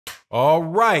All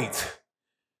right.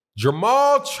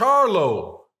 Jermall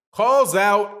Charlo calls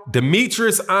out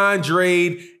Demetrius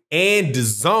Andrade and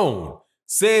Dazn.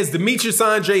 Says Demetrius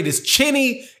Andrade is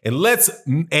Chinny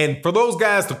and for those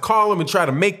guys to call him and try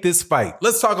to make this fight.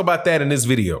 Let's talk about that in this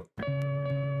video.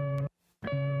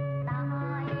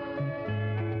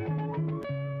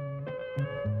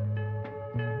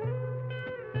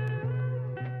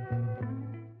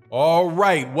 All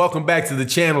right, welcome back to the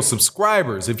channel,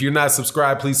 subscribers. If you're not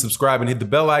subscribed, please subscribe and hit the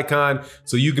bell icon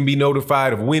so you can be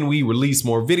notified of when we release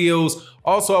more videos.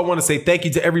 Also, I want to say thank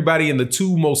you to everybody in the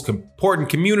two most important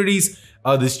communities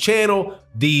of this channel,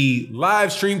 the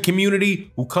live stream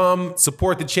community who come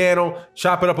support the channel,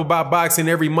 chop it up about boxing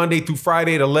every Monday through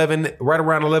Friday at right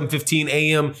around 11:15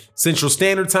 a.m. Central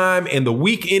Standard Time, and the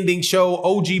week ending show,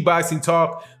 OG Boxing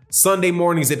Talk, Sunday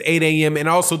mornings at 8 a.m. and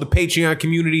also the Patreon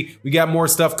community. We got more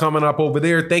stuff coming up over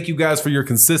there. Thank you guys for your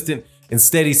consistent and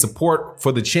steady support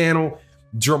for the channel.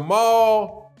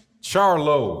 Jermall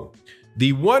Charlo,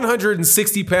 the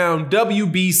 160-pound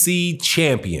WBC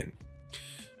champion,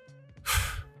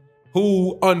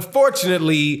 who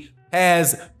unfortunately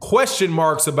has question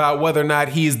marks about whether or not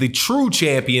he is the true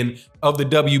champion of the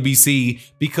WBC,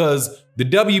 because the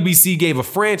WBC gave a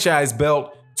franchise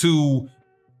belt to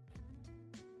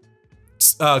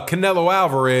Canelo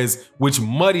Alvarez, which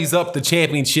muddies up the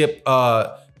championship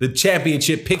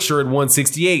picture at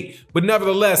 168. But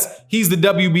nevertheless, he's the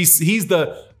WBC, he's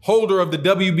the holder of the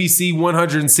WBC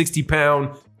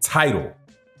 160-pound title.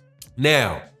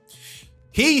 Now,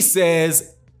 he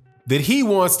says that he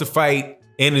wants to fight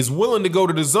and is willing to go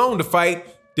to Dazn to fight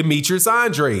Demetrius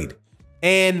Andrade.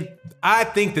 And I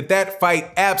think that that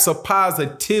fight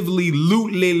absolutely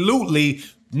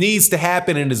needs to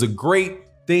happen and is a great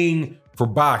thing for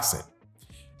boxing.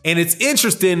 And it's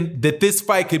interesting that this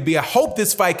fight could be, I hope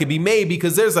this fight could be made,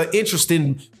 because there's an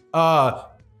interesting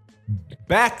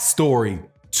backstory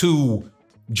to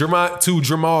Jermall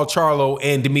Charlo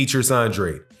and Demetrius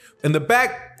Andrade. And the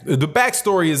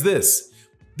backstory is this.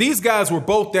 These guys were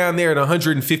both down there at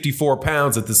 154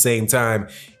 pounds at the same time,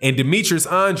 and Demetrius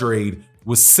Andrade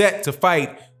was set to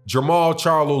fight Jermall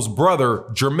Charlo's brother,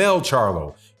 Jermall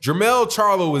Charlo. Jermall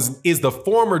Charlo is the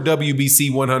former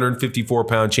WBC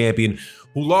 154-pound champion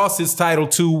who lost his title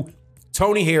to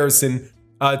Tony Harrison.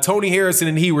 Tony Harrison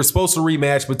and he were supposed to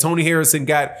rematch, but Tony Harrison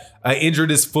got injured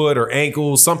his foot or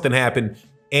ankle, something happened,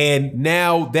 and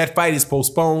now that fight is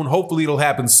postponed. Hopefully it'll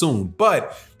happen soon.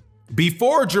 But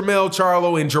before Jermall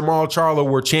Charlo and Jermall Charlo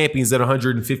were champions at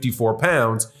 154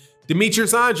 pounds,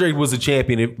 Demetrius Andrade was a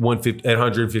champion at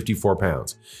 154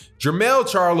 pounds. Jermall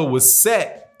Charlo was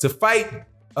set to fight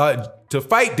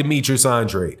Demetrius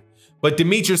Andrade, but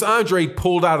Demetrius Andrade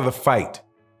pulled out of the fight.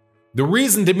 The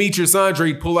reason Demetrius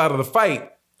Andrade pulled out of the fight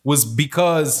was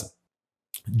because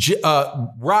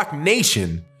Rock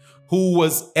Nation, who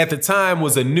was at the time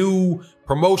was a new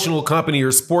promotional company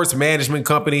or sports management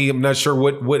company. I'm not sure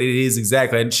what it is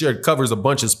exactly. I'm sure it covers a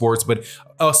bunch of sports, but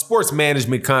a sports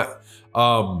management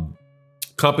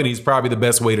company is probably the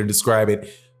best way to describe it.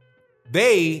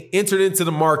 They entered into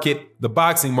the market, the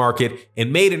boxing market,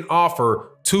 and made an offer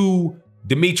to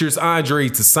Demetrius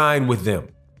Andrade to sign with them.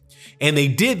 And they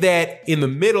did that in the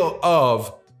middle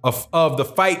of the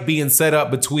fight being set up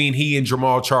between he and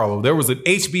Jermall Charlo. There was an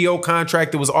HBO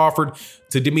contract that was offered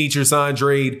to Demetrius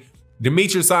Andrade.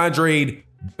 Demetrius Andrade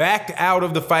backed out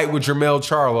of the fight with Jermall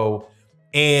Charlo,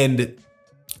 and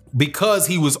because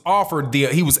he was offered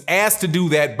he was asked to do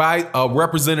that by a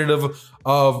representative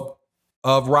of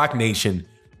Rock Nation,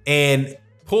 and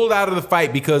pulled out of the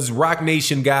fight because Rock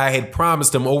Nation guy had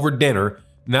promised him over dinner,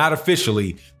 not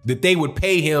officially, that they would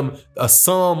pay him a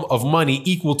sum of money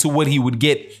equal to what he would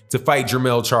get to fight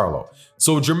Jermall Charlo.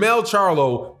 So Jermall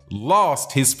Charlo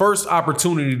lost his first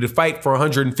opportunity to fight for a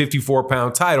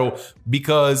 154-pound title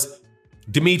because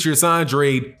Demetrius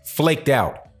Andrade flaked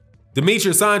out.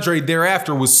 Demetrius Andrade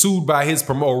thereafter was sued by his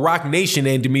promoter. Rock Nation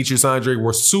and Demetrius Andrade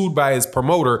were sued by his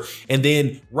promoter, and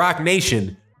then Rock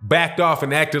Nation backed off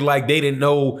and acted like they didn't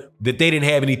know, that they didn't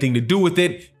have anything to do with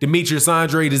it. Demetrius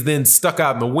Andrade is then stuck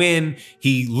out in the wind.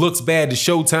 He looks bad to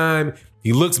Showtime.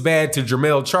 He looks bad to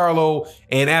Jermall Charlo.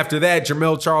 And after that,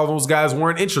 Jermall Charlo's guys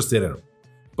weren't interested in him.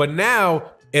 But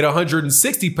now at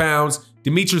 160 pounds,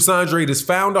 Demetrius Andrade has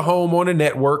found a home on a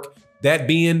network, that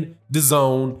being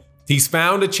Dazn. He's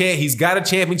got a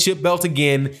championship belt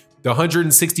again, the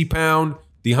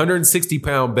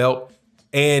 160-pound belt,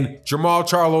 and Jermall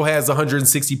Charlo has a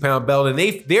 160-pound belt, and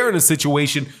they're in a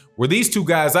situation where these two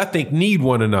guys, I think, need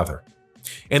one another.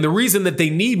 And the reason that they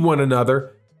need one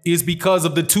another is because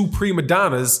of the two prima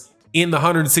donnas in the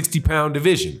 160-pound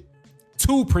division.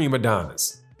 Two prima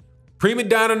donnas. Prima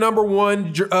donna number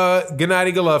 1,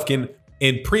 Gennady Golovkin,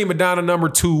 and prima donna number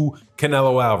 2,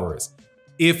 Canelo Alvarez.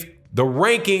 If the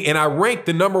ranking, and I rank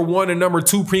the number 1 and number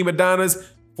 2 prima donnas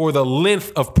for the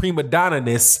length of prima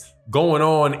donna-ness going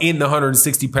on in the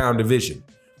 160-pound division.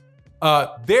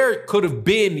 There could have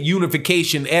been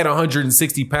unification at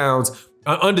 160 pounds,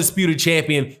 an undisputed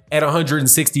champion at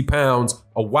 160 pounds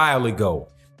a while ago.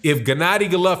 If Gennady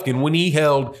Golovkin, when he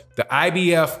held the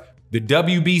IBF, the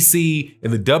WBC,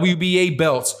 and the WBA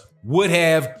belts, would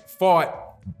have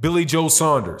fought Billy Joe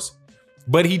Saunders.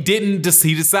 But he didn't,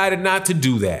 he decided not to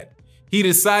do that. He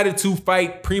decided to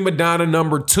fight prima donna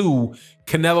number 2,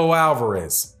 Canelo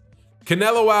Alvarez.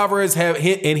 Canelo Alvarez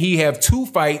he have 2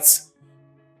 fights.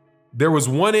 There was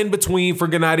one in between for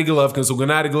Gennady Golovkin. So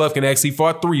Gennady Golovkin actually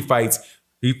fought 3 fights.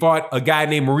 He fought a guy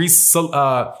named Maurice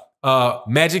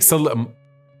Magic Selecki.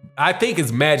 I think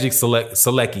it's Magic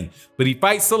Selecki. But he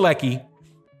fights Selecki,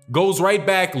 goes right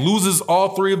back, loses all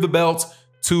 3 of the belts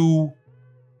to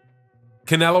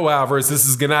Canelo Alvarez. This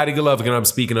is Gennady Golovkin I'm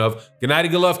speaking of.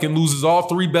 Gennady Golovkin loses all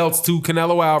 3 belts to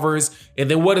Canelo Alvarez. And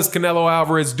then what does Canelo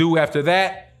Alvarez do after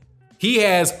that? He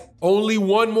has only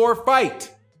 1 more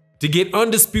fight to get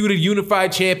undisputed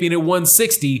unified champion at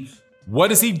 160. What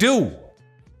does he do?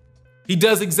 He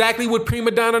does exactly what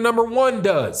prima donna number 1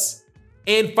 does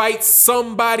and fights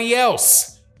somebody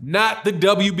else, not the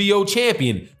WBO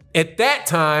champion. At that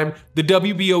time, the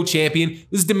WBO champion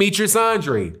is Demetrius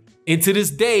Andrade. And to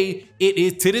this day, it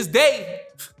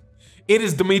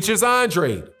is Demetrius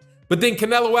Andrade. But then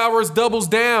Canelo Alvarez doubles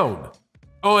down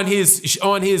on his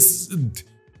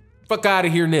fuck out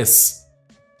of here-ness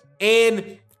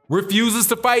and refuses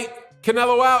to fight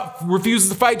refuses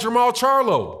to fight Jermall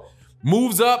Charlo.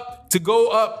 Moves up to go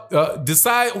up,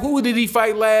 decide, who did he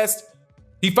fight last?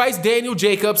 He fights Daniel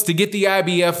Jacobs to get the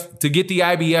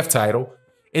IBF title.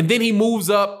 And then he moves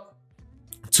up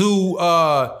to,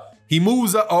 to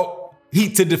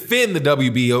defend the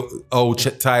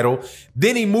WBO title.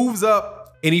 Then he moves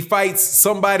up and he fights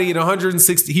somebody at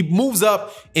 160. He moves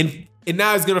up and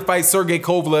now he's gonna fight Sergey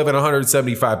Kovalev at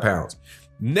 175 pounds.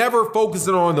 Never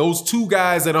focusing on those 2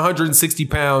 guys at 160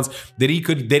 pounds that he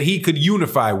could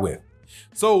unify with.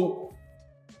 So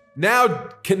now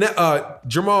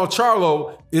Jermall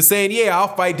Charlo is saying, yeah,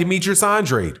 I'll fight Demetrius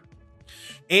Andrade.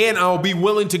 And I'll be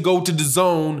willing to go to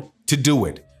Dazn to do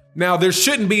it. Now, there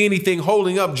shouldn't be anything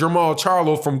holding up Jermall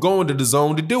Charlo from going to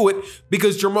Dazn to do it,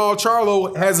 because Jermall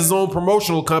Charlo has his own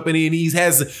promotional company and he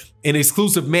has an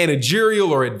exclusive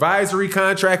managerial or advisory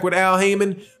contract with Al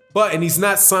Heyman, and he's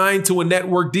not signed to a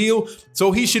network deal,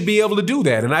 so he should be able to do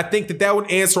that. And I think that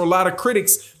would answer a lot of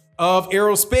critics of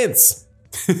Errol Spence.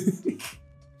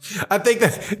 I think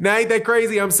that, now ain't that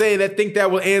crazy? I'm saying I think that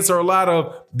will answer a lot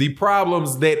of the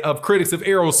problems of critics of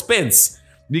Errol Spence,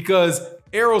 because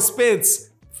Errol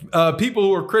Spence, people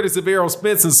who are critics of Errol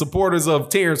Spence and supporters of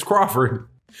Terrence Crawford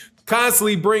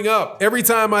constantly bring up, every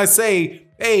time I say,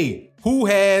 hey, who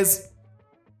has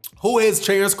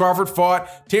Terrence Crawford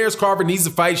fought? Terrence Crawford needs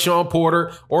to fight Sean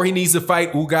Porter, or he needs to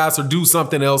fight Ugas or do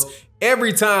something else.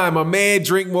 Every time a man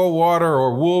drink more water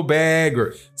or wool bag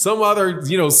or some other,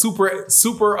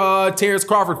 super Terrence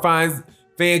Crawford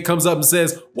fan comes up and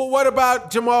says, well, what about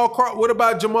Jermall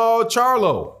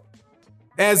Charlo?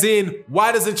 As in,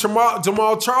 why doesn't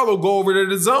Jermall Charlo go over to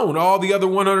Dazn? All the other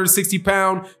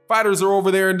 160-pound fighters are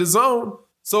over there in Dazn.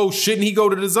 So shouldn't he go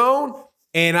to Dazn?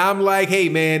 And I'm like, hey,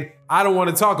 man, I don't want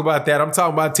to talk about that. I'm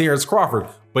talking about Terrence Crawford.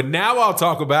 But now I'll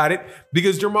talk about it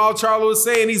because Jermall Charlo is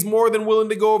saying he's more than willing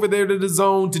to go over there to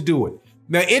Dazn to do it.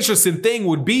 Now, interesting thing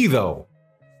would be, though,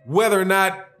 whether or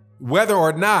not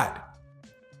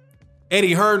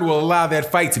Eddie Hearn will allow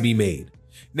that fight to be made.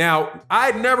 Now,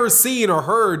 I'd never seen or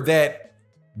heard that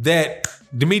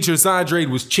Demetrius Andrade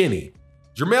was Chinny.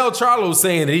 Jermall Charlo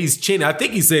saying that he's Chinny. I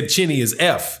think he said Chinny is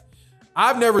F.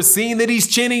 I've never seen that he's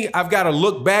Chinny. I've got to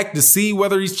look back to see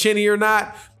whether he's Chinny or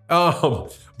not.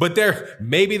 But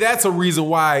maybe that's a reason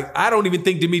why I don't even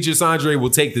think Demetrius Andrade will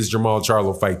take this Jermall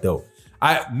Charlo fight, though.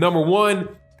 Number one,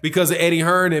 because of Eddie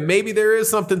Hearn, and maybe there is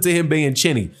something to him being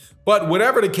Chinny. But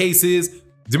whatever the case is,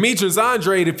 Demetrius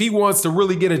Andrade, if he wants to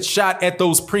really get a shot at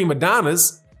those prima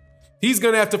donnas, he's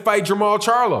going to have to fight Jermall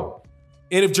Charlo.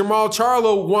 And if Jermall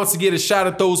Charlo wants to get a shot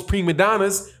at those prima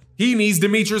donnas, he needs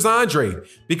Demetrius Andrade,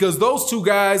 because those 2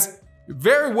 guys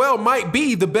very well might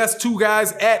be the best 2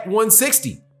 guys at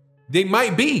 160. They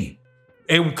might be.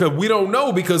 And we don't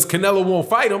know because Canelo won't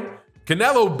fight him.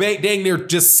 Canelo dang near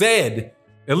just said,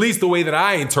 at least the way that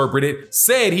I interpret it,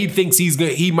 said he thinks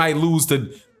he might lose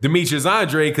to Demetrius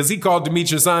Andrade because he called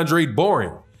Demetrius Andrade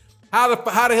boring. How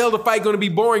the hell the fight going to be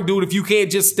boring, dude, if you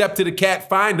can't just step to the cat,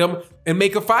 find him, and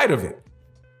make a fight of it?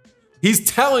 He's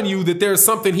telling you that there's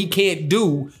something he can't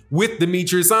do with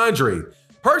Demetrius Andrade.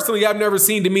 Personally, I've never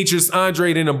seen Demetrius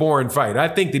Andrade in a boring fight. I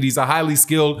think that he's a highly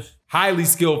skilled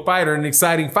fighter and an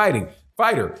exciting fighter.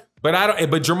 But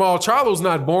Jermall Charlo's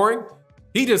not boring.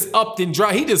 He just upped and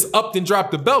dropped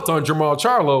the belt on Jermall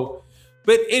Charlo.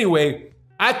 But anyway,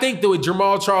 I think that what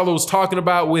Jermall Charlo's talking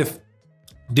about with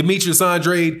Demetrius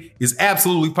Andrade is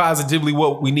absolutely positively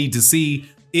what we need to see.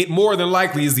 It more than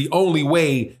likely is the only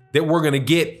way that we're going to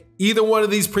get either one of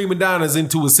these prima donnas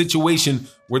into a situation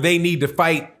where they need to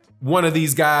fight one of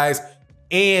these guys.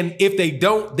 And if they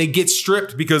don't, they get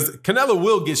stripped, because Canelo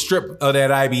will get stripped of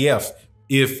that IBF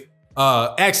if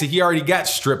actually he already got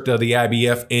stripped of the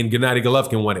IBF and Gennady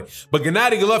Golovkin won it. But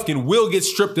Gennady Golovkin will get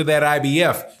stripped of that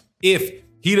IBF if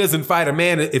he doesn't fight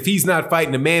if he's not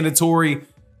fighting a mandatory,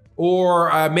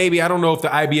 or maybe, I don't know if the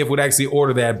IBF would actually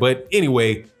order that. But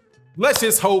anyway, let's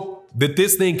just hope that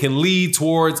this thing can lead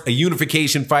towards a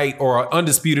unification fight or an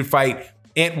undisputed fight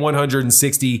at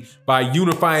 160 by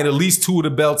unifying at least two of the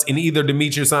belts in either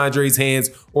Demetrius Andrade's hands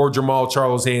or Jermall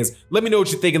Charlo's hands. Let me know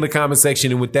what you think in the comment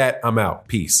section. And with that, I'm out.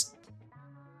 Peace.